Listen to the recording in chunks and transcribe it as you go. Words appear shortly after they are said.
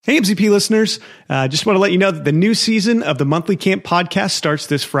Hey, MCP listeners. Just want to let you know that the new season of the Monthly Camp podcast starts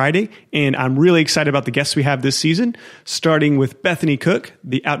this Friday, and I'm really excited about the guests we have this season, starting with Bethany Cook,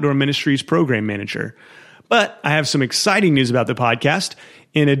 the Outdoor Ministries Program Manager. But I have some exciting news about the podcast.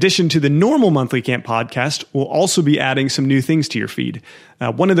 In addition to the normal Monthly Camp podcast, we'll also be adding some new things to your feed.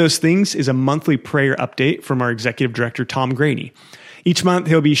 One of those things is a monthly prayer update from our Executive Director, Tom Graney. Each month,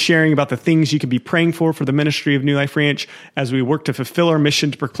 he'll be sharing about the things you can be praying for the ministry of New Life Ranch as we work to fulfill our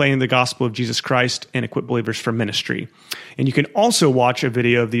mission to proclaim the gospel of Jesus Christ and equip believers for ministry. And you can also watch a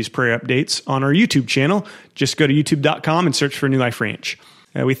video of these prayer updates on our YouTube channel. Just go to youtube.com and search for New Life Ranch.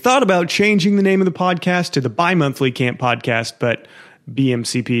 We thought about changing the name of the podcast to the Bi-Monthly Camp Podcast, but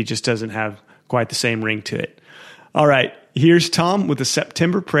BMCP just doesn't have quite the same ring to it. All right, here's Tom with the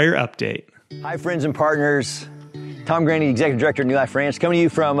September prayer update. Hi, friends and partners. Tom Graney, Executive Director of New Life Ranch, coming to you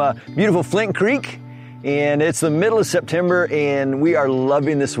from beautiful Flint Creek. And it's the middle of September, and we are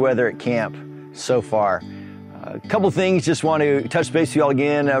loving this weather at camp so far. A couple things, just want to touch base with you all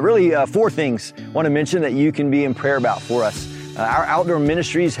again. Four things I want to mention that you can be in prayer about for us. Our outdoor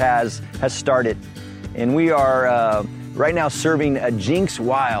ministries has started, and we are right now serving Jinx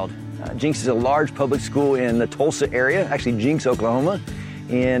Wild. Jinx is a large public school in the Tulsa area, actually Jinx, Oklahoma.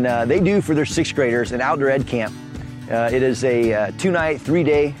 And they do for their sixth graders an outdoor ed camp. It is a 2-night,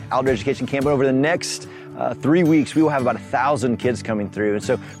 3-day outdoor education camp. But over the next 3 weeks, we will have about 1,000 kids coming through. And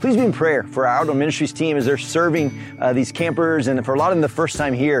so please be in prayer for our outdoor ministries team as they're serving these campers, and for a lot of them the first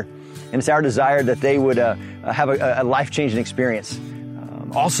time here. And it's our desire that they would have a life-changing experience.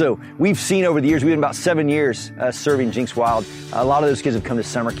 Also, we've seen over the years, we've been about 7 years serving Jinx Wild. A lot of those kids have come to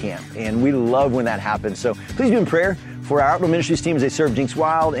summer camp, and we love when that happens. So please be in prayer for our outdoor ministries team as they serve Jinx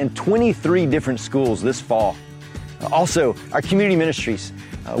Wild in 23 different schools this fall. Also, our community ministries.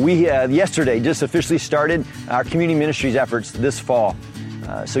 We yesterday just officially started our community ministries efforts this fall.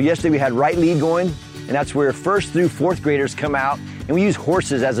 So yesterday we had Right Lead going, and that's where 1st through 4th graders come out, and we use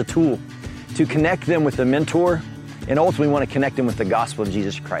horses as a tool to connect them with a mentor, and ultimately we want to connect them with the gospel of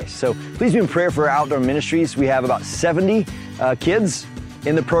Jesus Christ. So please be in prayer for our outdoor ministries. We have about 70 kids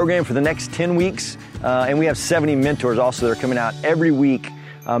in the program for the next 10 weeks, and we have 70 mentors also that are coming out every week,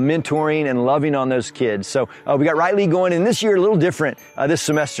 mentoring and loving on those kids. So we got Right Lead going, and this year a little different this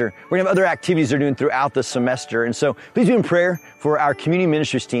semester. We're going to have other activities they're doing throughout the semester. And so please be in prayer for our community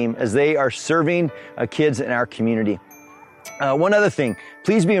ministries team as they are serving kids in our community. One other thing,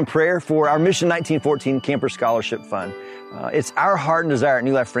 please be in prayer for our Mission 1914 Camper Scholarship Fund. It's our heart and desire at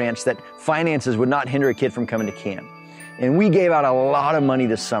New Life Ranch that finances would not hinder a kid from coming to camp. And we gave out a lot of money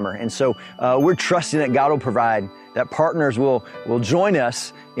this summer. And so we're trusting that God will provide, that partners will join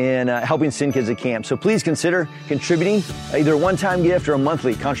us in helping send kids to camp. So please consider contributing either a one-time gift or a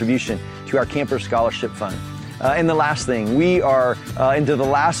monthly contribution to our Camper Scholarship Fund. And the last thing, we are into the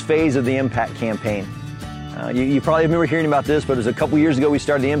last phase of the Impact Campaign. You probably remember hearing about this, but it was a couple years ago we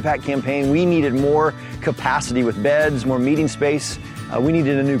started the Impact Campaign. We needed more capacity with beds, more meeting space. We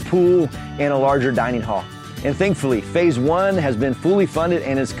needed a new pool and a larger dining hall. And thankfully, phase 1 has been fully funded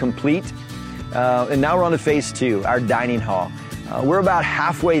and is complete. And now we're on to phase 2, our dining hall. We're about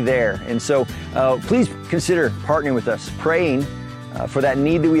halfway there. And so please consider partnering with us, praying for that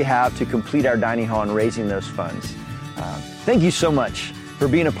need that we have to complete our dining hall and raising those funds. Thank you so much for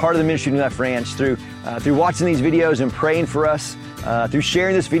being a part of the ministry of New Life Ranch through watching these videos and praying for us, through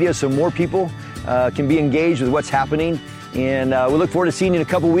sharing this video so more people can be engaged with what's happening. And we look forward to seeing you in a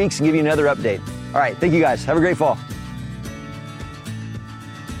couple weeks and give you another update. All right, thank you guys. Have a great fall.